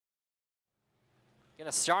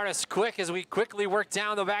Gonna start us quick as we quickly work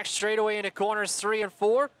down the back straightaway into corners 3 and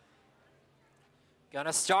 4.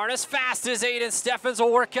 Gonna start as fast as Aiden Steffens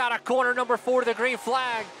will work out of corner number 4 to the green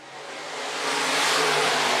flag.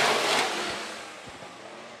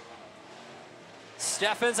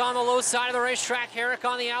 Steffens on the low side of the racetrack, Herrick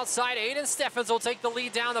on the outside. Aiden Steffens will take the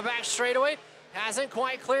lead down the back straightaway. Hasn't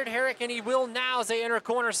quite cleared Herrick, and he will now as they enter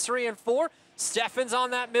corners 3 and 4. Steffens on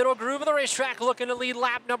that middle groove of the racetrack looking to lead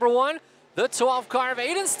lap number 1. The 12 car of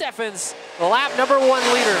Aiden Steffens, lap number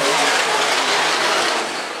 1 leader.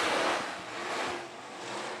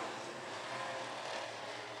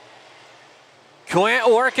 Quint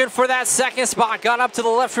working for that second spot. Got up to the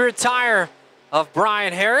left rear tire of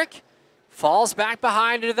Brian Herrick. Falls back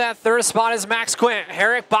behind into that third spot is Max Quint.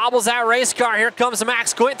 Herrick bobbles that race car. Here comes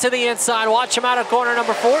Max Quint to the inside. Watch him out of corner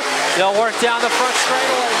number 4. They'll work down the front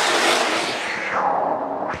straightaway.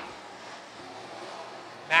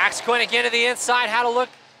 Max Quint again to the inside.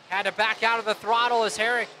 Had to back out of the throttle as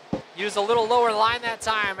Herrick used a little lower line that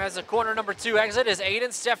time as the corner number 2 exit as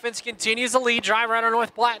Aiden Steffens continues the lead. Driver out of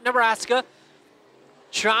North Platte, Nebraska.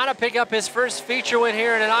 Trying to pick up his first feature win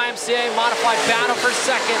here in an IMCA modified battle for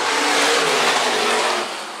second.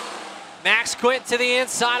 Max Quint to the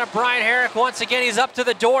inside of Brian Herrick. Once again, he's up to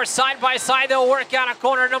the door. Side by side, they'll work out of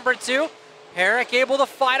corner number 2. Herrick able to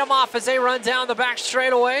fight him off as they run down the back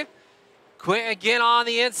straightaway. Quint again on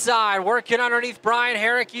the inside, working underneath Brian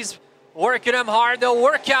Herrick. He's working him hard. They'll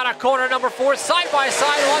work out of corner number 4. Side by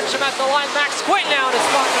side, watch him at the line. Max Quint now to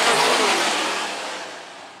spot number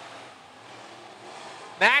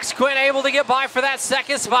 2. Max Quint able to get by for that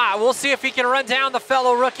second spot. We'll see if he can run down the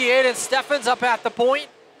fellow rookie Aiden Steffens up at the point.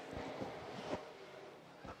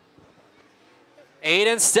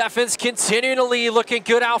 Aiden Steffens continuing to lead, looking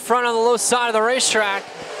good out front on the low side of the racetrack.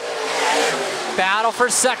 Battle for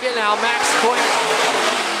second now, Max Quint.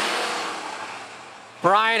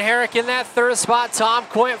 Brian Herrick in that third spot, Tom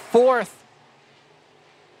Quint 4th.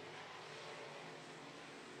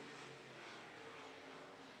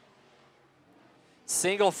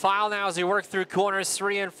 Single file now as we work through corners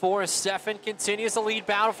 3 and 4. Steffen continues the lead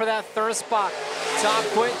battle for that third spot. Tom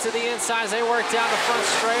Quint to the inside as they work down the front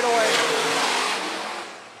straightaway.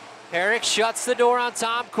 Herrick shuts the door on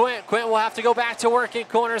Tom Quint. Quint will have to go back to work in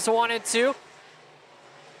corners 1 and 2.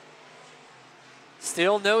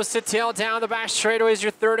 Still nose to tail down the back straightaway is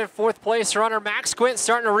your 3rd and 4th place runner. Max Quint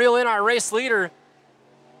starting to reel in our race leader.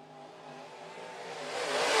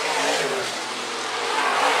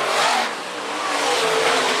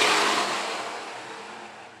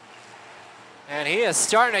 And he is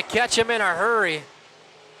starting to catch him in a hurry.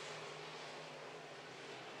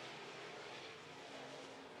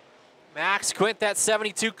 Max Quint, that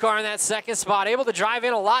 72 car in that second spot, able to drive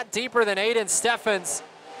in a lot deeper than Aiden Steffens.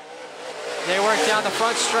 They work down the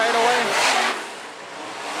front straightaway.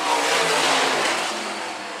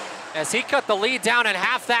 As he cut the lead down in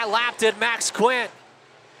half that lap did Max Quint.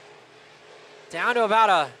 Down to about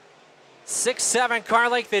a 6-7 car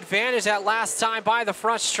length advantage that last time by the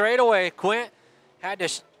front straightaway. Quint had to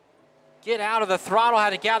get out of the throttle, had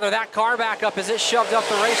to gather that car back up as it shoved up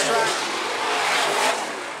the racetrack.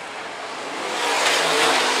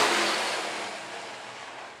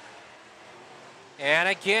 And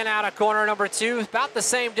again out of corner number 2, about the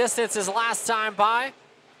same distance as last time by.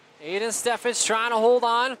 Aiden Steffens trying to hold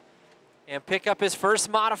on and pick up his first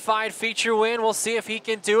modified feature win. We'll see if he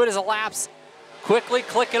can do it as a lap's quickly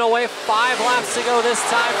clicking away. 5 laps to go this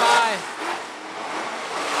time by.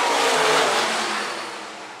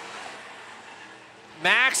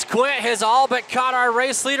 Max Quint has all but caught our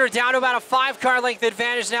race leader down to about a 5 car length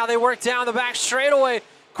advantage now. They work down the back straightaway.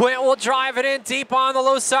 Quint will drive it in deep on the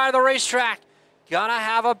low side of the racetrack. Gonna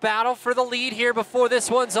have a battle for the lead here before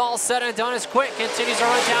this one's all said and done as Quint continues to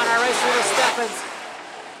run down our race leader Steffens.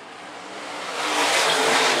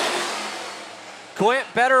 Quint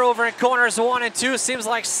better over in corners 1 and 2. Seems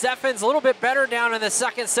like Steffens a little bit better down in the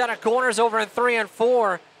second set of corners over in 3 and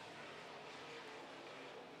 4.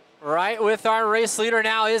 Right with our race leader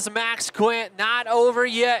now is Max Quint. Not over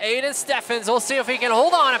yet. Aiden Steffens. We'll see if he can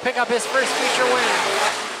hold on and pick up his first feature win.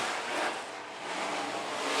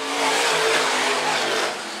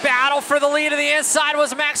 Battle for the lead to the inside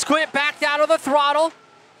was Max Quint, backed out of the throttle.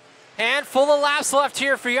 Handful of laps left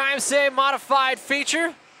here for your IMCA modified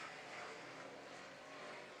feature.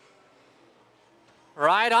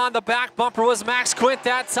 Right on the back bumper was Max Quint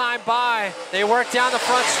that time by. They worked down the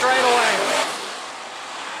front straightaway.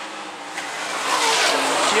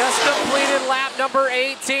 Just completed lap number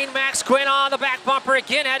 18. Max Quint on the back bumper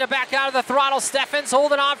again. Had to back out of the throttle. Steffens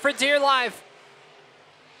holding on for dear life.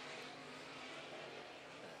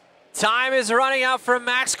 Time is running out for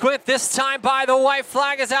Max Quint. This time by the white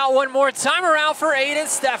flag is out one more time around for Aiden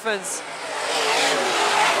Steffens.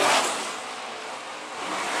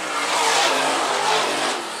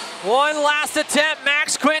 One last attempt.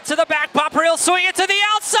 Max Quint to the back popper. He'll swing it to the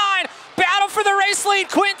outside. Battle for the race lead.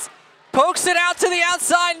 Quint pokes it out to the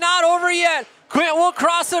outside. Not over yet. Quint will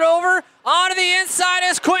cross it over. Onto the inside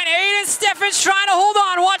is Quint. Aiden Steffens trying to hold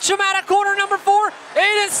on. Watch him out of corner number 4.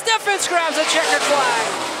 Aiden Steffens grabs a checkered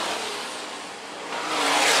flag.